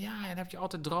zeggen van ja, dan heb je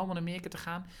altijd droom om naar Amerika te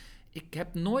gaan. Ik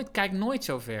kijk nooit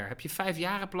zo ver. Heb je 5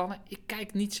 jaren plannen? Ik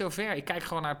kijk niet zo ver. Ik kijk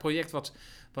gewoon naar het project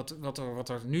wat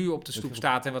er nu op de stoep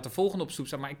staat en wat de volgende op de stoep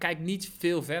staat. Maar ik kijk niet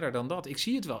veel verder dan dat. Ik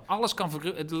zie het wel. Alles kan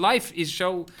het life is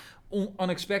zo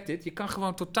unexpected. Je kan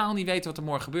gewoon totaal niet weten wat er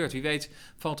morgen gebeurt. Wie weet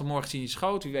valt er morgen iets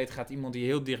schoot. Wie weet gaat iemand die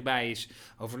heel dichtbij is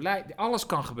overlijden. Alles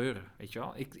kan gebeuren, weet je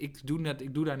wel.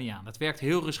 Ik doe daar niet aan. Dat werkt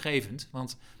heel rustgevend,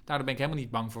 want daardoor ben ik helemaal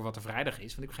niet bang voor wat er vrijdag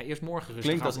is. Want ik ga eerst morgen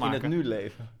rustig afmaken. Klinkt als in het nu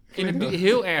leven.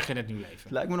 Heel erg in het nu leven.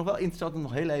 Het lijkt me nog wel interessant om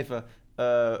nog heel even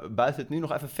buiten het nu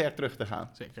nog even ver terug te gaan.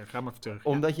 Zeker, ga maar even terug.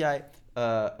 Omdat jij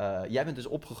bent dus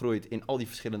opgegroeid in al die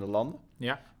verschillende landen.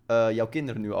 Ja. Jouw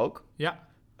kinderen nu ook. Ja.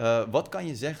 Wat kan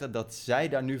je zeggen dat zij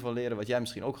daar nu van leren wat jij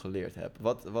misschien ook geleerd hebt?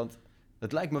 Want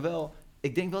het lijkt me wel.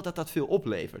 Ik denk wel dat dat veel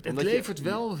oplevert. Het levert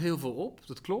wel heel veel op,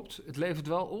 dat klopt. Het levert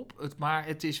wel op. Maar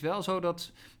het is wel zo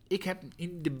dat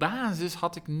in de basis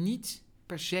had ik niet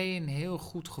per se een heel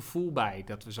goed gevoel bij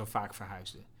dat we zo vaak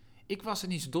verhuisden. Ik was er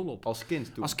niet zo dol op. Als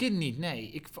kind toen? Als kind niet,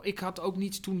 nee. Ik had ook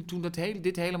niets toen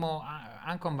dit helemaal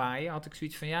aan kwam waaien, had ik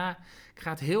zoiets van ja, ik ga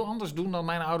het heel anders doen dan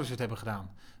mijn ouders het hebben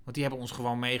gedaan. Want die hebben ons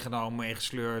gewoon meegenomen,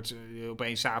 meegesleurd.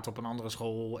 Opeens zaten op een andere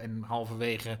school en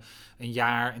halverwege een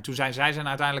jaar. En toen zij zijn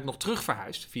uiteindelijk nog terug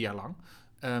verhuisd, 4 jaar lang.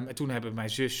 En toen hebben mijn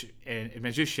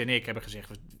zusje en ik hebben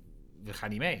gezegd, we gaan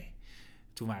niet mee.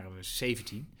 Toen waren we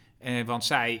 17. Want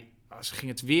ze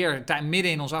ging het weer,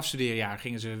 midden in ons afstudeerjaar,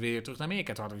 gingen ze weer terug naar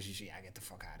Amerika. Toen hadden we zoiets van, get the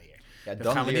fuck out of here. Ja, dat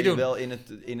dan gaan we niet doen. Wel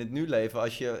in het nu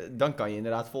leven, dan kan je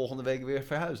inderdaad volgende week weer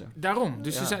verhuizen. Daarom.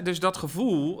 Dus dat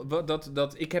gevoel,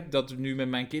 ik heb dat nu met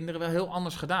mijn kinderen wel heel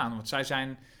anders gedaan. Want zij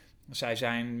zijn We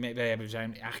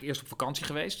zijn eigenlijk eerst op vakantie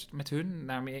geweest met hun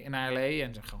naar L.A.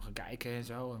 en ze gewoon gaan kijken en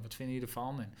zo. En wat vinden jullie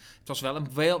ervan? En het was wel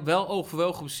een wel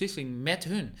overwogen beslissing met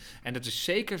hun. En dat is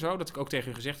zeker zo, dat ik ook tegen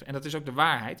hun gezegd heb. En dat is ook de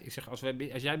waarheid. Ik zeg, als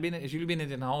jullie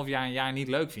binnen een half jaar, een jaar niet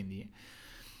leuk vinden hier,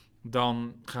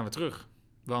 dan gaan we terug.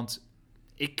 Want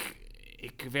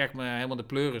ik werk me helemaal de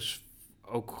pleuris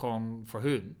ook gewoon voor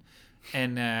hun.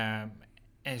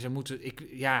 En ze moeten,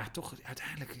 toch,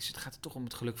 uiteindelijk gaat het toch om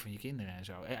het geluk van je kinderen en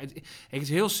zo. Het is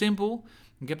heel simpel.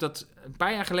 Ik heb dat een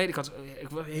paar jaar geleden,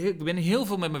 ik ben heel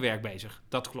veel met mijn werk bezig.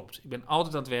 Dat klopt. Ik ben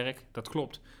altijd aan het werk, dat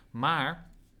klopt. Maar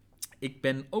ik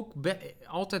ben ook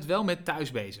altijd wel met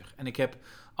thuis bezig. En ik heb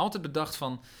altijd bedacht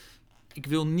van, ik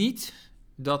wil niet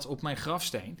dat op mijn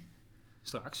grafsteen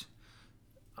straks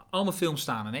allemaal films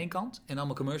staan aan één kant en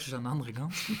allemaal commercials aan de andere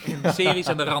kant. En series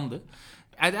aan de randen.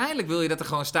 Uiteindelijk wil je dat er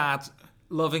gewoon staat,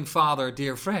 loving father,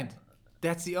 dear friend.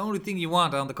 That's the only thing you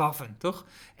want on the coffin, toch?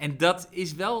 En dat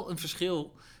is wel een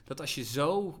verschil, dat als je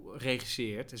zo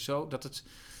regisseert,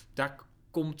 daar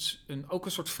komt ook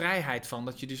een soort vrijheid van,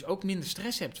 dat je dus ook minder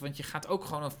stress hebt. Want je gaat ook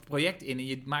gewoon een project in en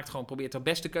je probeert de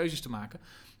beste keuzes te maken.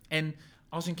 En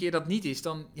als een keer dat niet is,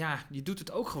 dan, je doet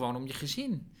het ook gewoon om je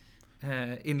gezin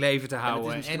in leven te houden. En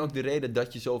het is misschien ook de reden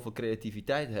dat je zoveel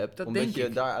creativiteit hebt, omdat je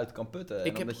daaruit kan putten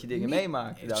en omdat je dingen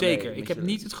meemaakt. Zeker, ik heb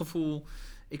niet het gevoel.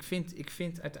 Ik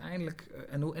vind uiteindelijk,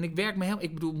 en ik werk me heel,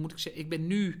 ik bedoel, moet ik zeggen, ik ben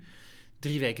nu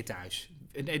 3 weken thuis.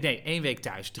 Nee, 1 week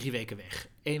thuis, 3 weken weg.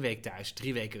 1 week thuis,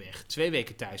 3 weken weg. 2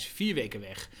 weken thuis, 4 weken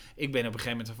weg. Ik ben op een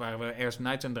gegeven moment, waren we ergens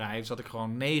vanuit aan het draaien, zat ik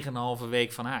gewoon 9,5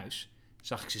 week van huis.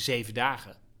 Zag ik ze 7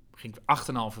 dagen. Ging ik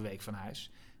 8,5 week van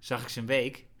huis. Zag ik ze een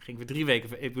week, ging ik weer 3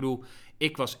 weken. Ik bedoel,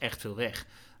 ik was echt veel weg.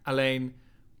 Alleen,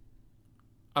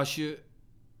 als je...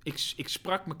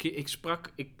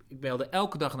 Ik belde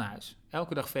elke dag naar huis.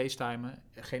 Elke dag facetimen.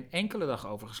 Geen enkele dag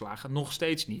overgeslagen. Nog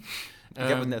steeds niet. Ik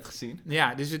heb het net gezien.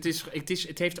 Ja, dus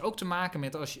het heeft ook te maken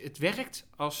met het werkt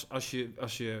als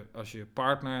je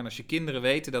partner en als je kinderen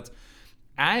weten dat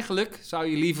eigenlijk zou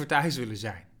je liever thuis willen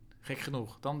zijn. Gek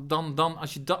genoeg. Dan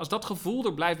als dat gevoel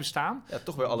er blijft bestaan. Ja,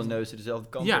 toch weer alle neuzen dezelfde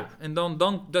kant op. Ja, en dan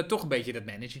toch een beetje dat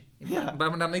managen. Ja.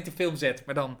 Maar dan niet de film zet,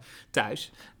 maar dan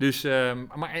thuis. Dus,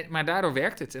 maar daardoor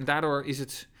werkt het. En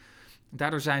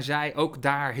daardoor zijn zij ook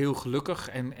daar heel gelukkig.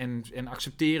 En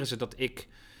accepteren ze dat ik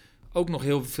ook nog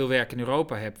heel veel werk in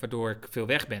Europa heb, waardoor ik veel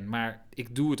weg ben. Maar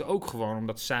ik doe het ook gewoon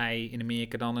omdat zij in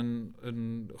Amerika dan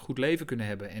een goed leven kunnen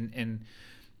hebben.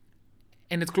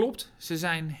 En het klopt. Ze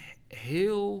zijn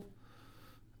heel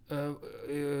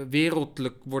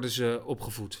wereldlijk worden ze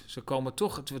opgevoed. Ze komen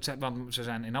toch, want ze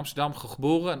zijn in Amsterdam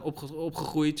geboren en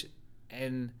opgegroeid.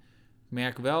 En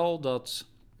merk wel dat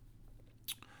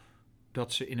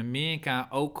ze in Amerika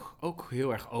ook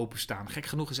heel erg openstaan. Gek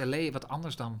genoeg is LA wat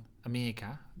anders dan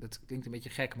Amerika. Dat klinkt een beetje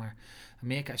gek, maar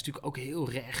Amerika is natuurlijk ook heel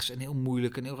rechts en heel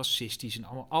moeilijk en heel racistisch en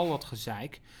al wat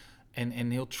gezeik. En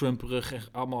heel Trumperig en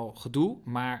allemaal gedoe.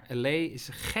 Maar LA is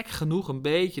gek genoeg een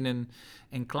beetje een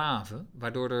enclave.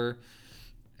 Waardoor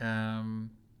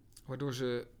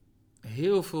ze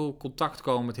heel veel contact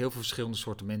komen met heel veel verschillende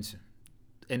soorten mensen.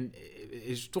 En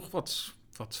is toch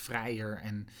wat vrijer.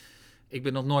 En ik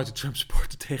ben nog nooit een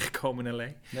Trump-supporter tegengekomen in LA.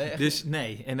 Nee, echt? Dus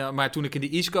nee. Maar toen ik in de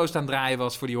East Coast aan het draaien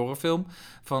was voor die horrorfilm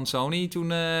van Sony,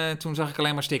 toen zag ik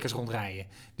alleen maar stickers rondrijden.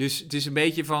 Dus het is een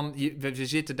beetje van, we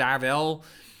zitten daar wel.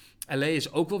 LA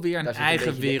is ook wel weer een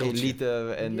eigen wereld.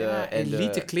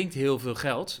 Elite klinkt heel veel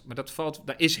geld, maar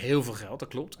daar is heel veel geld, dat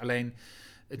klopt. Alleen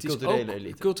het is ook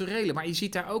elite. Culturele, maar je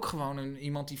ziet daar ook gewoon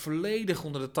iemand die volledig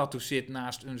onder de tattoo zit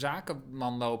naast een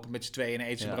zakenman lopen met z'n tweeën en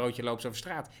eet zijn broodje, loopt over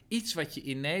straat. Iets wat je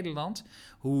in Nederland,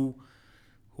 hoe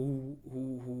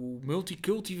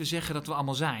multiculti we zeggen dat we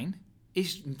allemaal zijn,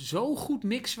 is zo goed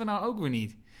mixen we nou ook weer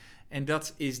niet. En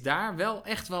dat is daar wel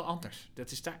echt wel anders.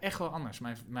 Dat is daar echt wel anders.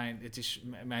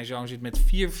 Mijn zoon zit met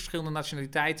 4 verschillende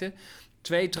nationaliteiten.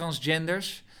 2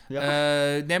 transgenders. Ja.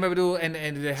 Nee, maar ik bedoel,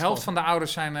 en de helft van de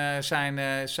ouders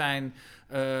zijn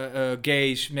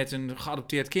gays met een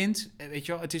geadopteerd kind. Weet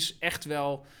je wel, het is echt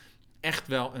wel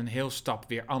een heel stap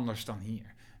weer anders dan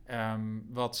hier.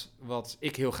 Wat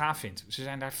ik heel gaaf vind. Ze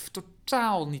zijn daar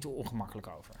totaal niet ongemakkelijk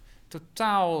over.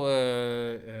 Totaal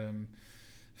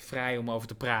vrij om over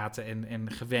te praten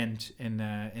en gewend.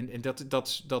 En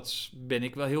dat ben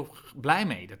ik wel heel blij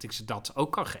mee, dat ik ze dat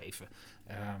ook kan geven.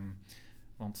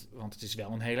 Want het is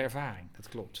wel een hele ervaring, dat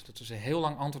klopt. Dat is een heel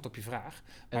lang antwoord op je vraag.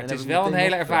 Maar het is wel een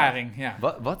hele ervaring, ja.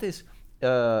 Wat is...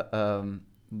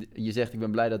 je zegt, ik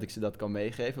ben blij dat ik ze dat kan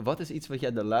meegeven. Wat is iets wat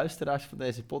jij de luisteraars van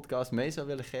deze podcast mee zou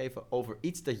willen geven over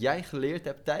iets dat jij geleerd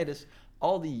hebt tijdens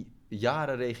al die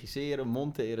jaren regisseren,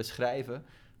 monteren, schrijven,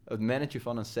 het managen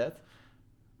van een set?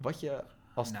 Wat je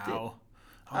als tip...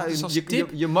 Dus als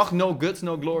tip... je mag no guts,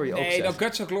 no glory ook Nee, zeggen. no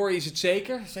guts, no glory is het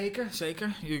zeker.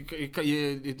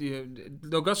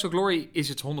 No guts, no glory is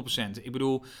het 100%. Ik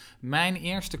bedoel, mijn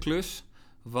eerste klus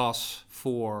was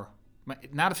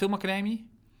na de filmacademie.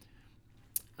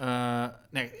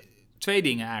 Twee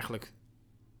dingen eigenlijk.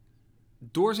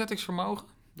 Doorzettingsvermogen,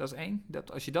 dat is 1.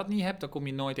 Als je dat niet hebt, dan kom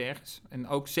je nooit ergens. En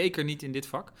ook zeker niet in dit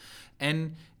vak.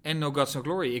 En no guts, no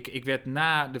glory. Ik werd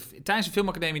tijdens de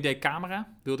filmacademie deed ik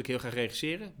camera. Wilde ik heel graag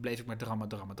regisseren. Bleef ik maar drama,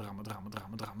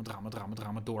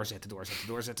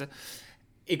 doorzetten.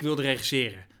 Ik wilde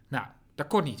regisseren. Nou, dat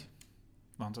kon niet.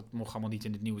 Want dat mocht allemaal niet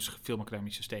in het nieuwe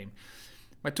filmacademisch systeem.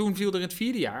 Maar toen viel er in het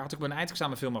 4e jaar, had ik mijn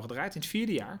eindexamen film al gedraaid. In het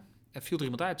 4e jaar viel er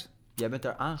iemand uit. Jij bent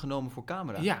daar aangenomen voor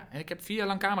camera? Ja, en ik heb 4 jaar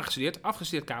lang camera gestudeerd,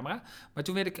 afgestudeerd camera. Maar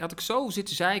toen had ik zo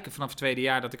zitten zeiken vanaf het 2e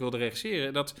jaar dat ik wilde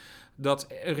regisseren, dat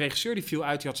een regisseur die viel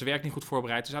uit, die had zijn werk niet goed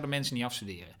voorbereid, dus zouden mensen niet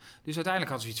afstuderen. Dus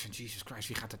uiteindelijk hadden ze iets van, Jesus Christ,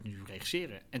 wie gaat dat nu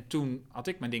regisseren? En toen had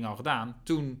ik mijn ding al gedaan.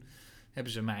 Toen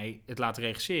hebben ze mij het laten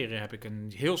regisseren. Heb ik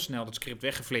heel snel dat script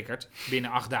weggeflikkerd.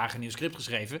 Binnen 8 dagen een nieuw script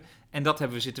geschreven. En dat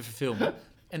hebben we zitten verfilmen.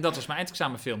 En dat was mijn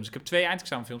eindexamenfilm. Dus ik heb 2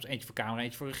 eindexamenfilms. Eentje voor camera,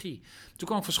 eentje voor regie. Toen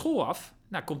kwam ik van school af.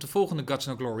 Nou, komt de volgende Guts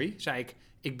No Glory. Zei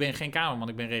ik ben geen cameraman,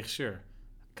 ik ben regisseur.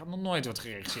 Ik had nog nooit wat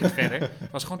geregisseerd verder.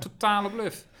 Het was gewoon totale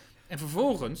bluff. En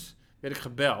vervolgens werd ik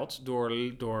gebeld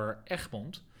door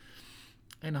Egmond.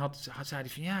 En zei hij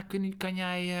van, ja, kan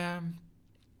jij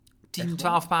 10,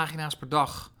 12 pagina's per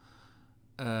dag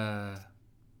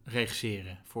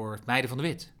regisseren voor het Meiden van de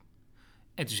Wit?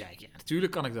 En toen zei ik, ja,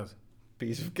 natuurlijk kan ik dat.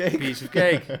 Piece of cake. Piece of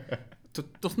cake.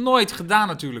 Toch nooit gedaan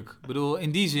natuurlijk. Ik bedoel,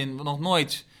 in die zin nog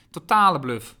nooit. Totale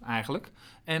bluff eigenlijk.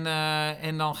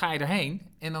 En dan ga je erheen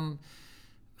en dan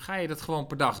ga je dat gewoon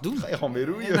per dag doen. Ga je gewoon weer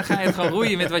roeien. En dan ga je het gewoon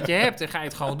roeien met wat je hebt en ga je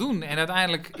het gewoon doen. En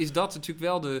uiteindelijk is dat natuurlijk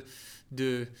wel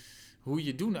hoe je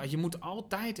het doet. Je moet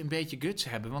altijd een beetje guts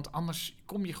hebben, want anders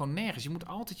kom je gewoon nergens. Je moet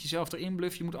altijd jezelf erin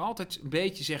bluffen. Je moet altijd een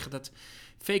beetje zeggen dat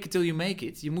fake it till you make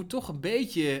it. Je moet toch een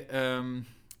beetje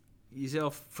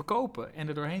jezelf verkopen en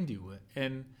er doorheen duwen.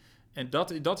 En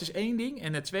dat is 1 ding.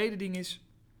 En het tweede ding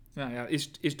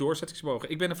is doorzettingsvermogen.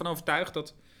 Ik ben ervan overtuigd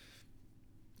dat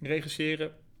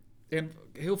regisseren en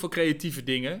heel veel creatieve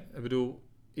dingen, ik bedoel,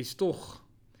 is toch...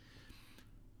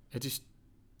 Het is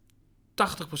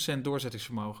 80%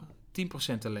 doorzettingsvermogen,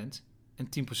 10% talent en 10%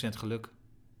 geluk.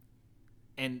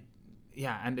 En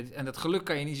dat geluk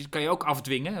kan je ook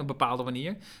afdwingen op een bepaalde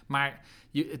manier. Maar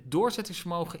het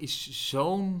doorzettingsvermogen is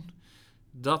zo'n...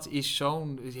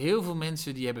 Heel veel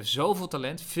mensen die hebben zoveel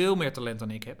talent. Veel meer talent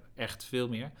dan ik heb. Echt veel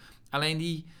meer.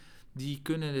 Alleen die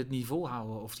kunnen het niet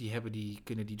volhouden. Of die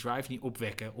kunnen die drive niet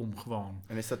opwekken om gewoon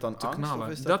En is dat dan te angst? knallen.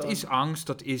 Of is dat is angst.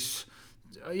 Dat is...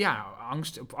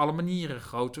 angst op alle manieren.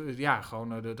 Gewoon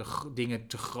de dingen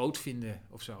te groot vinden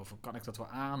of zo. Van, kan ik dat wel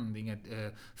aan? Dingen,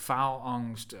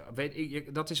 faalangst.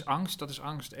 Dat is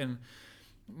angst.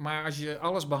 Maar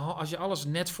als je alles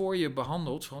net voor je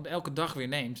behandelt, gewoon elke dag weer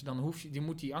neemt, dan je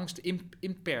moet die angst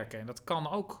inperken. En dat kan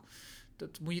ook.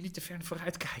 Dat moet je niet te ver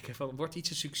vooruit kijken. Van, wordt iets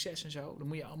een succes en zo? Dan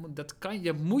moet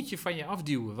je moet je van je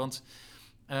afduwen. Want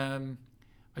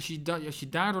als je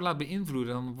daardoor laat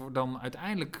beïnvloeden, dan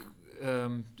uiteindelijk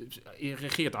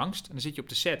regeert angst. En dan zit je op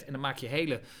de set en dan maak je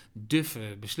hele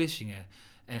duffe beslissingen.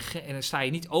 En dan sta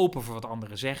je niet open voor wat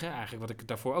anderen zeggen. Eigenlijk wat ik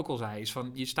daarvoor ook al zei, is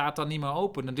van je staat dan niet meer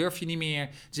open. Dan durf je niet meer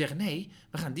te zeggen, nee,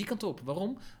 we gaan die kant op.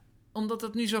 Waarom? Omdat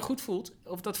het nu zo goed voelt.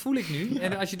 Of dat voel ik nu. Ja.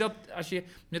 En als je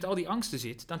met al die angsten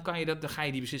zit, dan ga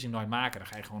je die beslissing nooit maken. Dan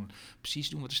ga je gewoon precies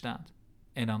doen wat er staat.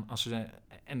 En dan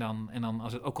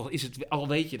als het ook al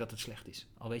weet je dat het slecht is.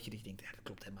 Al weet je dat je denkt, dat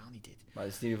klopt helemaal niet dit. Maar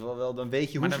het is in ieder geval wel, dan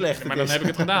weet je hoe slecht het is. Maar dan heb ik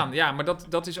het gedaan. Ja, maar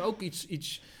dat is ook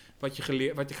iets wat je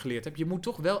geleerd hebt. Je moet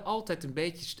toch wel altijd een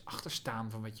beetje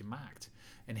achterstaan van wat je maakt.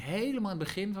 En helemaal aan het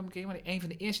begin van mijn keer, een van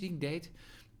de eerste die ik deed,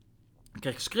 ik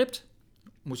kreeg een script,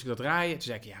 moest ik dat draaien. Toen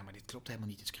zei ik, ja, maar dit klopt helemaal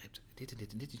niet, het script. Dit en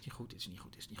dit en dit is niet goed, dit is niet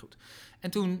goed, dit is niet goed.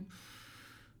 En toen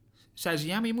zei ze,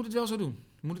 ja, maar je moet het wel zo doen.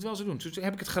 Je moet het wel zo doen. Toen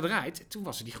heb ik het gedraaid, toen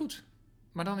was het niet goed.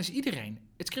 Maar dan is iedereen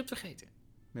het script vergeten.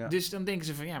 Ja. Dus dan denken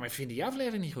ze van, ja, maar ik vind die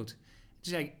aflevering niet goed.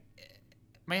 Toen zei ik,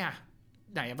 maar ja,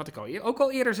 nou ja, wat ik ook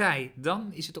al eerder zei,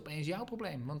 dan is het opeens jouw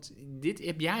probleem. Want dit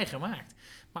heb jij gemaakt.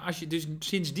 Maar als je dus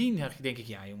sindsdien, denk ik,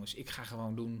 ja jongens, ik ga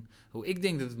gewoon doen hoe ik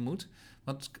denk dat het moet.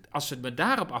 Want als ze het me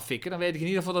daarop afvikken, dan weet ik in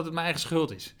ieder geval dat het mijn eigen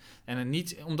schuld is. En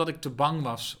niet omdat ik te bang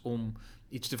was om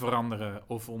iets te veranderen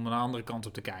of om een andere kant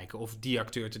op te kijken. Of die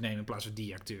acteur te nemen in plaats van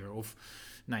die acteur. Of,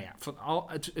 nou ja,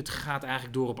 het gaat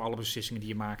eigenlijk door op alle beslissingen die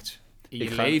je maakt in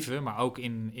je leven, maar ook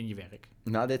in je werk.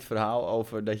 Na dit verhaal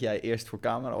over dat jij eerst voor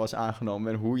camera was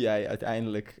aangenomen en hoe jij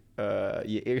uiteindelijk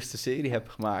je eerste serie hebt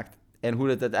gemaakt, En hoe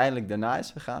het uiteindelijk daarna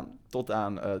is gegaan. Tot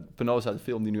aan Penosa, de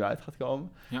film die nu uit gaat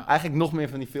komen. Ja. Eigenlijk nog meer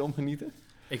van die film genieten.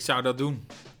 Ik zou dat doen.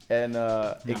 En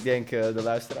ik denk de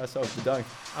luisteraars ook bedankt.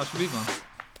 Alsjeblieft, man.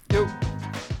 Yo.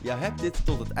 Je hebt dit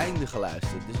tot het einde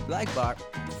geluisterd. Dus blijkbaar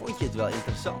vond je het wel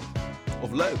interessant.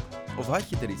 Of leuk. Of had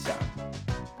je er iets aan.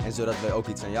 En zodat wij ook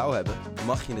iets aan jou hebben,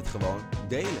 mag je het gewoon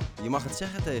delen. Je mag het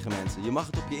zeggen tegen mensen. Je mag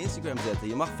het op je Instagram zetten.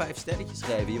 Je mag 5 sterretjes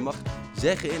geven. Je mag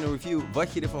zeggen in een review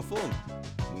wat je ervan vond.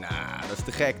 Nou, dat is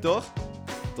te gek, toch?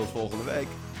 Tot volgende week.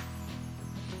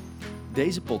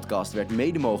 Deze podcast werd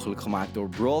mede mogelijk gemaakt door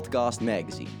Broadcast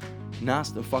Magazine.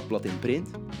 Naast een vakblad in print,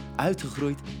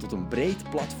 uitgegroeid tot een breed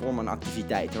platform aan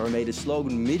activiteiten waarmee de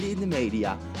slogan midden in de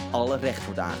media alle recht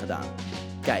wordt aangedaan.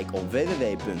 Kijk op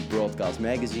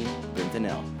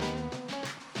www.broadcastmagazine.nl.